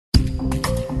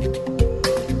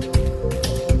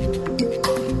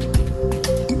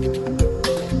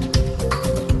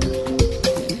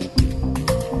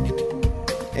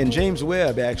And James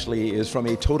Webb actually is from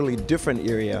a totally different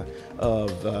area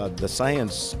of the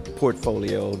science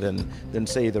portfolio than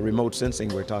say the remote sensing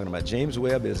we're talking about. James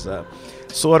Webb is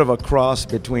sort of a cross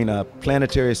between a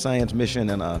planetary science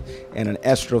mission and an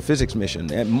astrophysics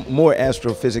mission, and more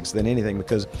astrophysics than anything,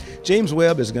 because James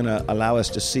Webb is going to allow us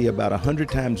to see about 100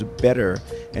 times better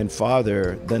and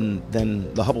farther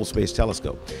than the Hubble Space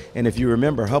Telescope. And if you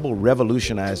remember, Hubble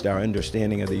revolutionized our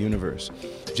understanding of the universe.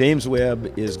 James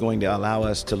Webb is going to allow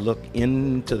us to look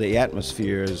into the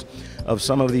atmospheres of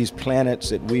some of these planets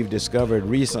that we've discovered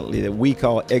recently that we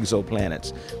call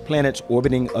exoplanets. Planets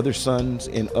orbiting other suns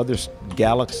in other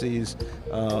galaxies,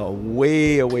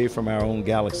 way away from our own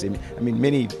galaxy. I mean,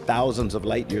 many thousands of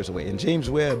light years away. And James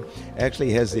Webb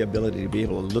actually has the ability to be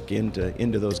able to look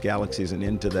into those galaxies and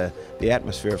into the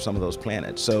atmosphere of some of those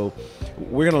planets. So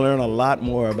we're going to learn a lot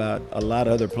more about a lot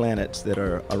of other planets that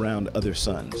are around other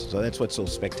suns. So that's what's so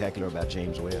spectacular about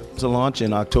James Webb. It's a launch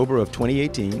in October of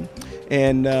 2018.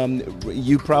 And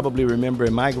you probably remember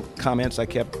in my comments I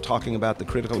kept talking about the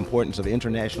critical importance of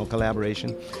international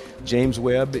collaboration. James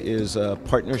Webb is a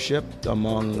partnership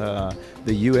among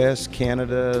the US,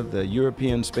 Canada, the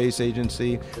European Space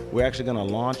Agency. We're actually going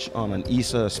to launch on an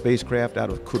ESA spacecraft out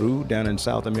of Kourou down in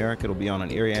South America. It'll be on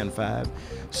an Ariane 5.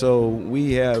 So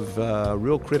we have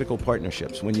real critical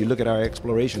partnerships. When you look at our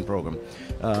exploration program,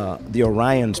 the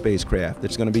Orion spacecraft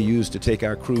that's going to be used to take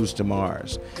our crews to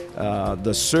Mars,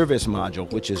 the service module,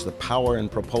 which is the power and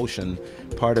propulsion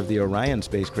part of the Orion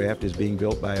spacecraft, is being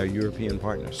built by our European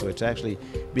partners. So it's actually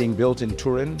being built in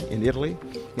Turin in Italy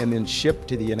and then shipped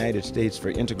to the United States for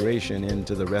integration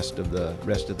into the rest of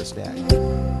the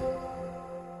stack.